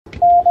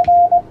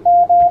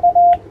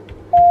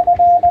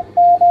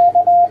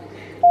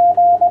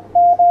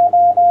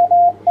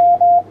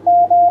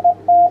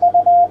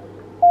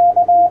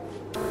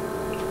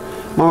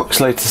Mark's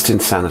Latest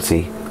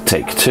Insanity,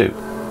 Take 2.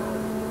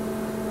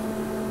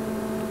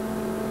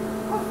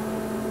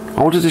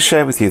 I wanted to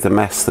share with you the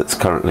mess that's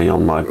currently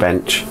on my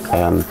bench.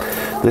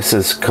 This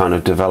is kind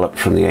of developed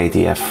from the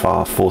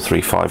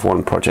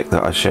ADF5355 project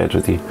that I shared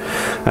with you.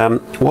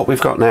 What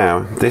we've got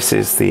now, this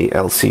is the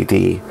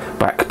LCD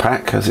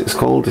backpack, as it's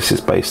called. This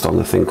is based on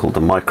a thing called the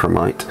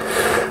Micromite.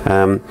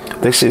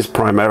 This is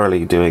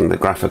primarily doing the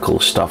graphical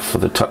stuff for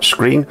the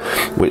touchscreen,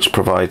 which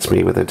provides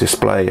me with a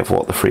display of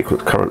what the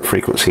current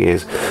frequency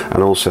is,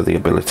 and also the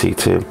ability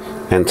to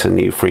enter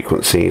new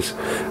frequencies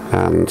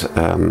and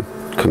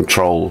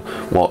control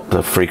what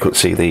the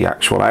frequency the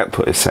actual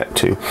output is set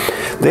to.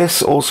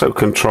 This also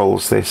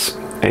controls this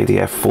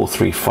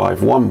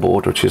ADF5355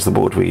 board, which is the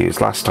board we used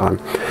last time,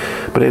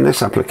 but in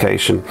this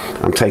application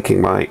I'm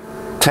taking my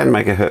 10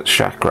 megahertz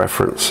shack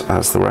reference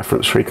as the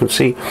reference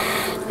frequency,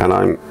 and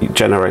I'm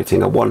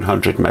generating a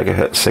 100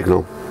 megahertz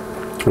signal,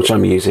 which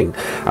I'm using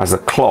as a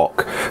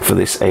clock for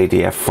this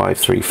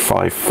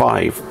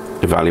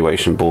ADF5355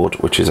 evaluation board,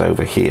 which is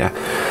over here.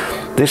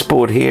 This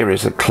board here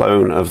is a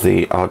clone of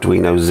the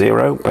Arduino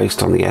Zero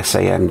based on the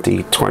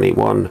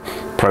SAMD21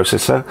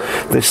 processor.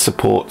 This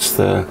supports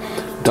the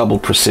double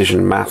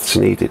precision maths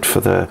needed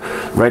for the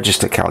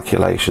register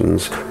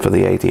calculations for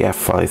the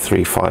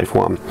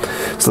ADF5355.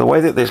 So the way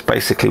that this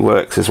basically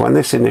works is when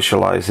this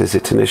initializes,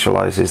 it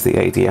initializes the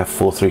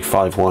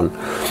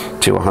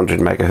ADF4351 to 100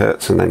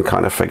 megahertz and then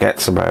kind of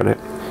forgets about it.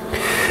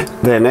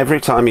 Then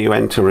every time you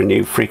enter a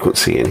new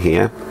frequency in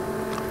here,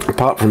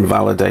 apart from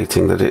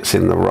validating that it's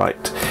in the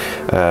right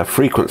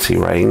frequency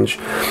range,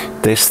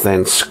 this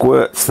then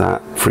squirts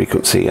that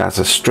frequency as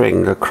a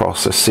string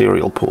across a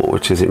serial port,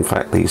 which is in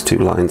fact these two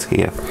lines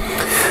here.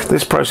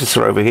 This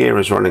processor over here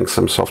is running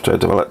some software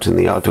developed in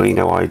the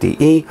Arduino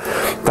IDE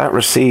that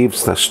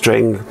receives the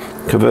string,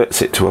 converts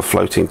it to a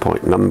floating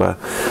point number,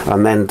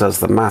 and then does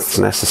the maths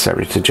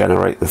necessary to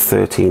generate the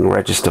 13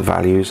 register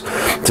values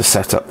to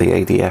set up the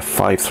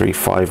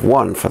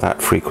ADF5351 for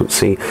that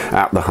frequency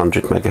at the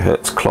 100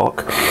 megahertz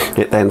clock.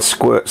 It then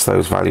squirts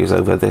those values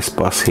over this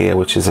bus here,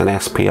 which is an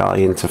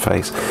SPI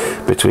interface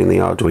between the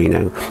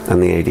Arduino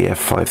and the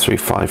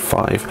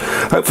ADF5355.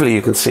 Hopefully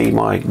you can see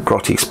my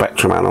grotty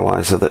spectrum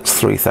analyzer that's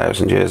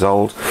 3,000 years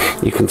old.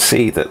 You can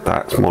see that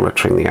that's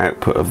monitoring the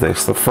output of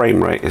this. The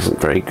frame rate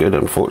isn't very good,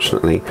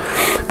 unfortunately,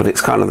 but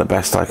it's kind of the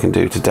best I can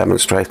do to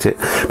demonstrate it.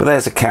 But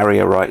there's a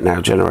carrier right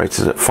now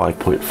generated at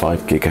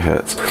 5.5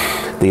 gigahertz.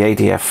 The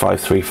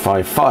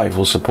ADF5355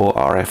 will support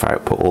RF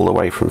output all the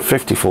way from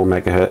 54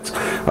 megahertz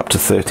up to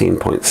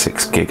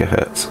 13.6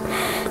 gigahertz.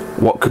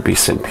 What could be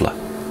simpler?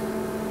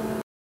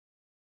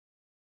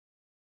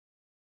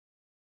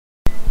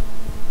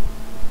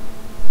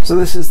 So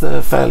this is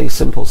the fairly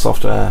simple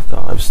software that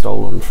I've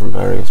stolen from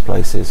various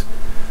places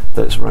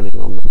that's running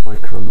on the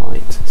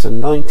Micromite. So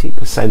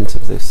 90%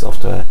 of this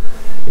software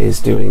is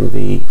doing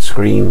the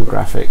screen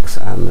graphics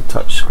and the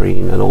touch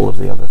screen and all of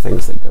the other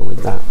things that go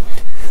with that.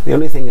 The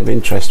only thing of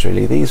interest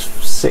really, these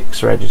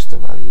 6 register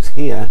values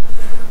here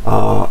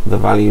are the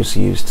values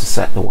used to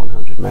set the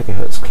 100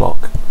 megahertz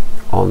clock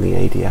on the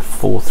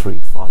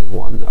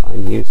ADF4351 that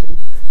I'm using.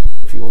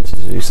 If you wanted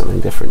to do something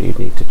different, you'd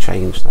need to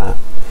change that.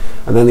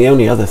 And then the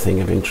only other thing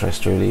of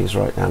interest really is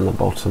right down the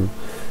bottom.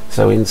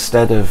 So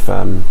instead of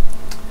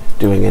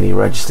doing any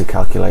register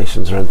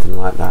calculations or anything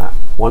like that,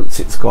 once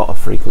it's got a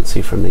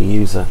frequency from the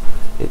user,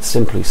 it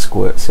simply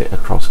squirts it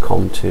across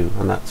COM2,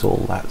 and that's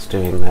all that's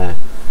doing there.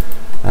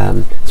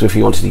 So if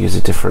you wanted to use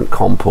a different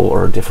COM port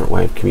or a different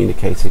way of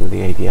communicating with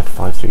the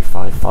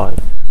ADF5355,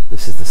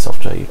 this is the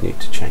software you'd need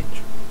to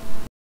change.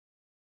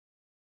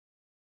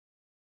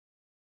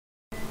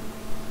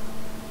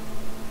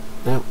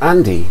 Now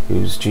Andy,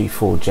 who's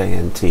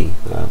G4JNT,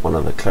 one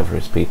of the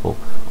cleverest people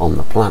on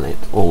the planet,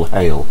 all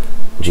hail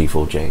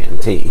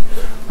G4JNT,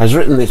 has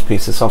written this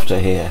piece of software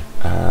here,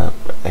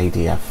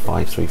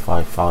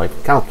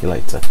 ADF5355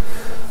 calculator.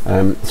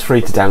 It's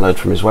free to download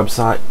from his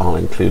website. I'll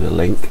include a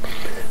link.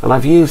 And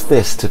I've used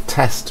this to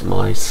test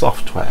my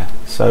software.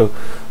 So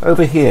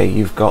over here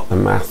you've got the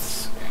maths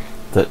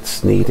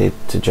that's needed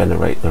to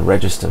generate the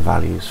register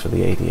values for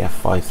the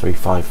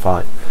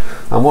ADF5355.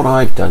 And what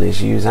I've done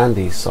is use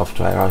Andy's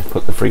software. I've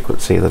put the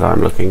frequency that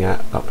I'm looking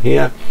at up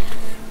here,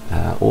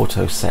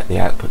 auto set the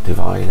output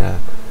divider,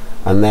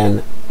 and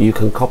then you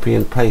can copy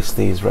and paste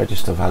these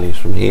register values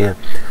from here.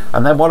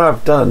 And then what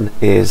I've done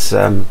is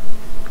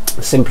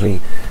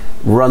simply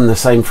run the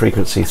same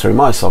frequency through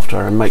my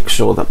software and make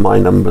sure that my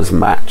numbers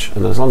match.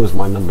 And as long as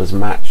my numbers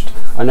matched,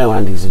 I know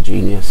Andy's a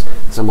genius,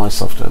 so my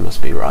software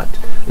must be right.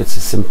 It's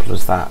as simple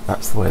as that.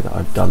 That's the way that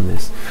I've done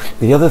this.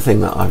 The other thing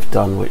that I've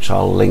done, which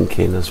I'll link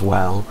in as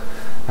well,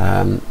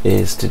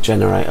 is to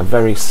generate a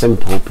very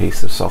simple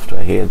piece of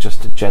software here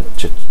just to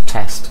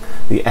test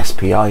the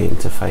SPI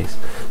interface.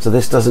 So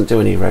this doesn't do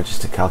any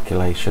register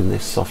calculation.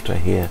 This software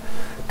here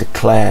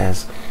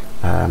declares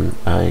an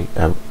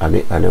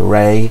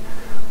array,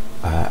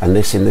 and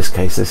in this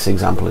case, this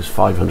example is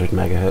 500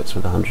 megahertz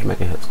with a 100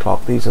 megahertz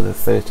clock. These are the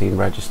 13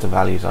 register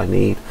values I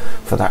need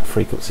for that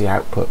frequency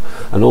output,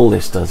 and all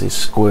this does is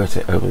squirt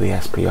it over the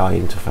SPI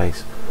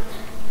interface.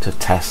 to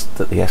test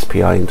that the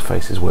SPI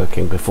interface is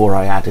working before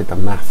I added the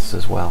maths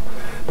as well.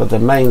 But the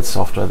main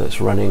software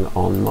that's running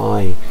on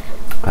my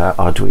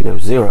Arduino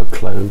Zero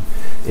clone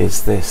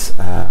is this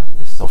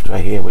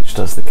software here, which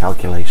does the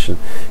calculation.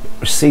 It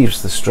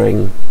receives the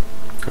string,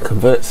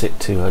 converts it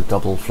to a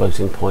double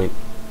floating point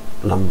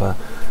number,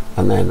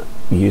 and then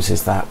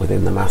uses that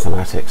within the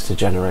mathematics to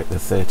generate the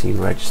 13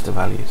 register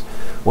values.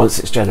 Once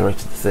it's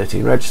generated the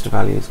 13 register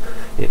values,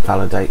 it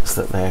validates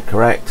that they're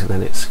correct, and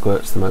then it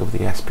squirts them over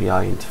the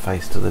SPI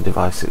interface to the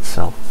device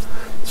itself.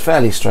 It's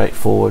fairly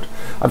straightforward.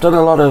 I've done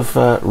a lot of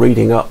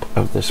reading up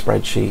of the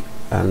spreadsheet,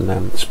 and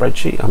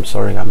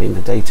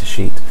the data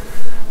sheet,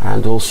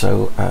 and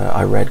also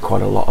I read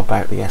quite a lot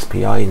about the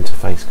SPI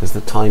interface because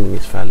the timing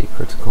is fairly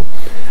critical.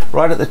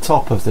 Right at the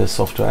top of the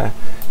software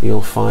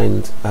you'll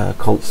find a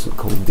constant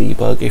called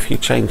debug. If you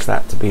change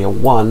that to be a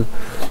 1,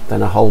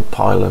 then a whole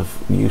pile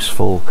of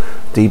useful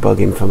debug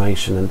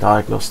information and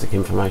diagnostic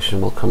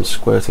information will come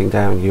squirting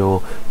down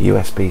your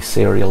USB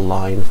serial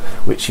line,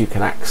 which you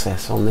can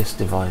access on this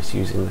device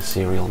using the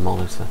serial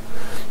monitor.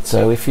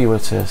 So if you were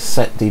to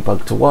set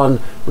debug to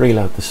 1,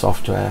 reload the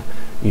software,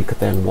 you could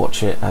then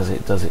watch it as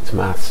it does its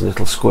maths, and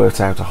it'll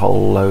squirt out a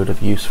whole load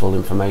of useful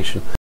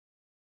information.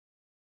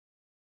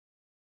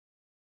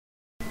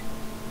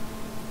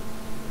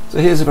 So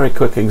here's a very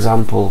quick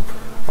example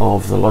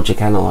of the logic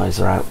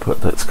analyzer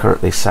output that's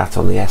currently sat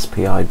on the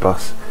SPI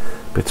bus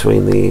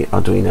between the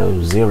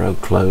Arduino Zero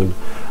clone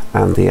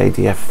and the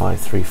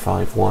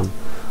ADF5355.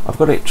 I've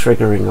got it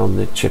triggering on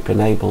the chip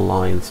enable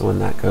line, so when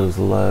that goes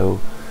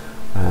low,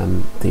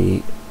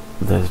 the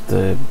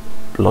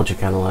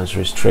logic analyzer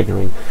is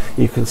triggering.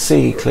 You can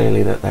see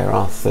clearly that there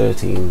are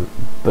 13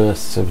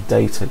 bursts of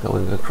data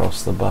going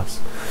across the bus.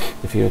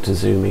 If you were to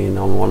zoom in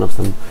on one of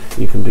them,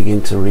 you can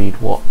begin to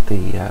read what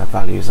the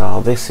values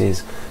are. This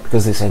is,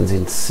 because this ends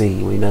in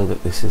C, we know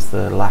that this is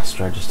the last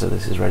register.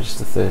 This is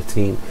register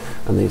 13,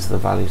 and these are the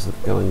values that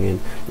are going in.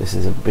 This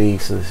is a B,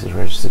 so this is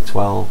register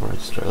 12,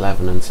 register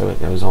 11, and so it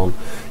goes on.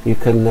 You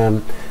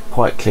can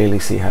quite clearly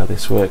see how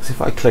this works.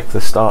 If I click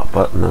the start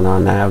button and I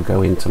now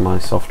go into my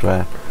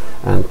software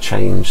and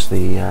change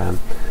the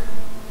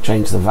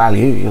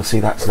value, you'll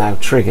see that's now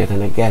triggered,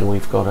 and again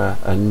we've got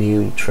a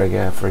new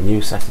trigger for a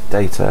new set of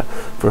data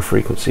for a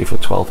frequency for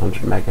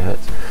 1200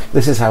 megahertz.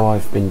 This is how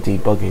I've been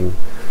debugging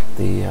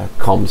the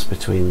comms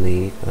between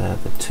the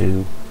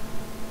two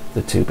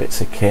bits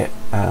of kit.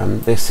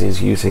 This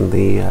is using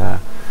the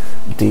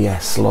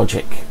DS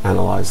logic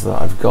analyzer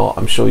that I've got.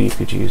 I'm sure you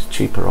could use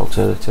cheaper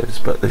alternatives,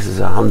 but this is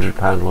a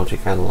 £100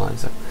 logic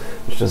analyzer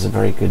which does a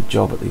very good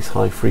job at these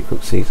high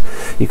frequencies.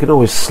 You can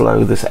always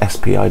slow this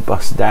SPI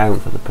bus down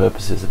for the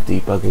purposes of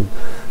debugging.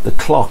 The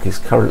clock is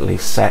currently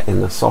set in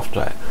the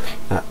software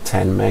at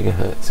 10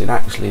 megahertz. It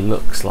actually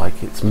looks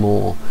like it's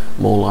more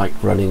like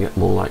running at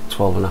more like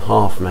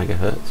 12.5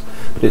 megahertz,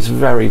 but it's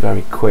very,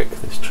 very quick,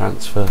 this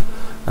transfer,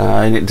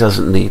 and it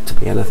doesn't need to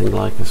be anything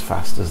like as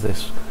fast as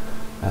this.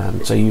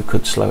 So you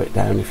could slow it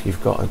down if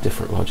you've got a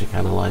different logic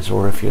analyzer,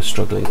 or if you're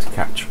struggling to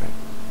capture it.